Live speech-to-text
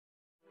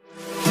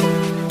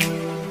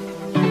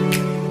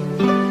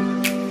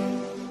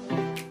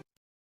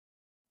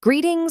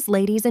Greetings,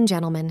 ladies and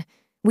gentlemen.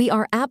 We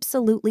are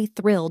absolutely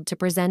thrilled to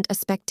present a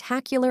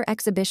spectacular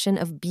exhibition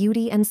of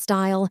beauty and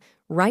style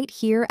right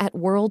here at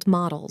World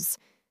Models.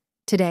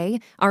 Today,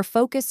 our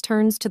focus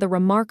turns to the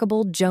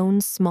remarkable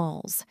Joan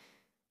Smalls.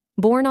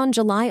 Born on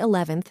July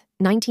 11th,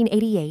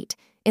 1988,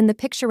 in the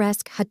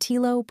picturesque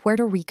Hatillo,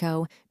 Puerto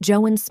Rico,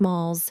 Joan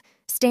Smalls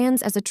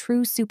stands as a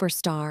true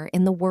superstar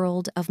in the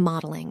world of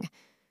modeling.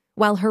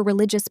 While her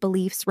religious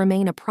beliefs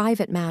remain a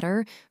private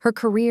matter, her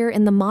career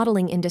in the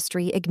modeling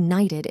industry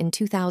ignited in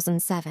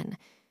 2007,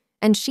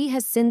 and she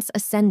has since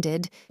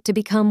ascended to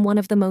become one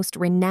of the most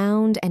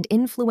renowned and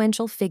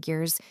influential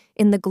figures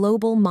in the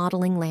global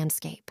modeling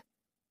landscape.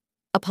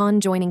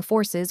 Upon joining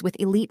forces with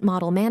elite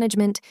model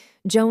management,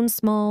 Joan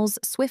Smalls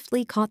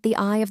swiftly caught the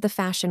eye of the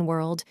fashion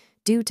world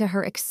due to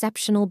her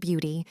exceptional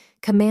beauty,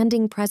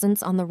 commanding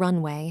presence on the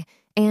runway,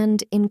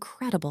 and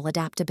incredible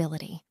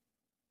adaptability.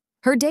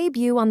 Her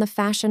debut on the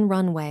fashion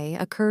runway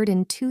occurred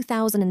in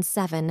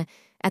 2007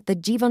 at the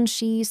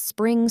Givenchy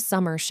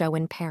Spring-Summer Show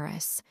in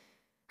Paris.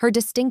 Her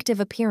distinctive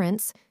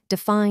appearance,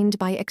 defined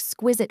by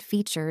exquisite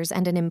features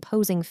and an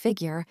imposing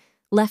figure,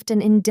 left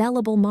an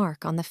indelible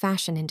mark on the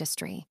fashion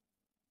industry.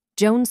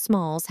 Joan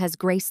Smalls has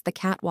graced the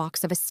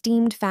catwalks of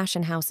esteemed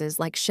fashion houses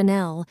like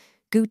Chanel,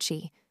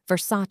 Gucci,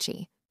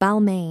 Versace,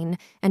 Balmain,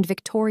 and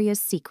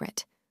Victoria's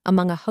Secret,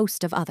 among a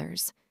host of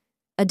others.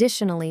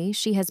 Additionally,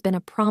 she has been a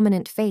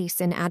prominent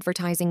face in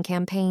advertising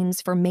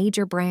campaigns for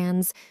major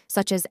brands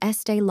such as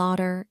Estée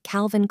Lauder,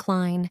 Calvin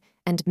Klein,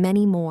 and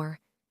many more.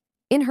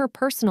 In her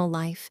personal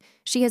life,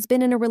 she has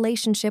been in a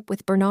relationship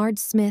with Bernard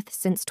Smith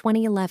since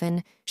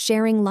 2011,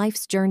 sharing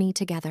life's journey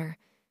together.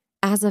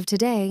 As of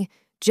today,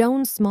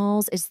 Joan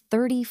Smalls is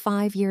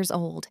 35 years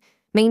old,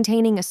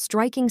 maintaining a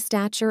striking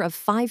stature of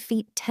 5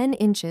 feet 10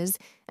 inches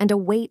and a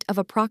weight of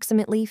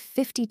approximately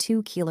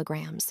 52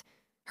 kilograms.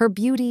 Her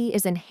beauty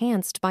is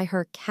enhanced by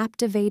her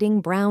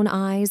captivating brown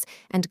eyes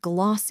and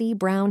glossy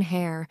brown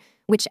hair,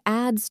 which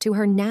adds to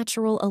her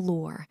natural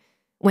allure.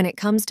 When it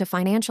comes to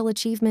financial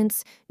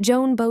achievements,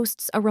 Joan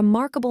boasts a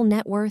remarkable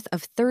net worth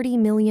of $30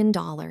 million,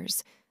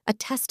 a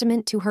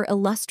testament to her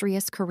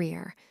illustrious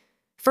career.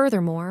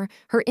 Furthermore,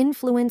 her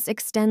influence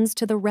extends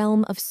to the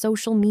realm of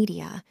social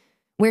media,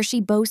 where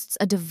she boasts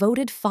a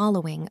devoted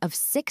following of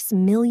 6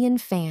 million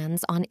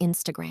fans on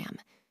Instagram.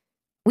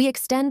 We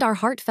extend our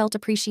heartfelt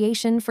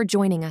appreciation for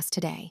joining us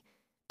today.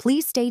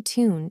 Please stay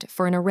tuned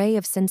for an array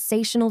of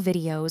sensational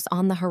videos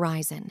on the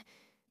horizon.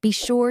 Be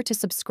sure to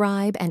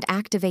subscribe and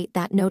activate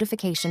that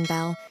notification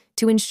bell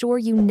to ensure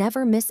you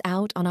never miss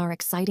out on our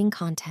exciting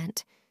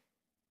content.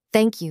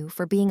 Thank you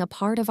for being a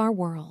part of our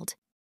world.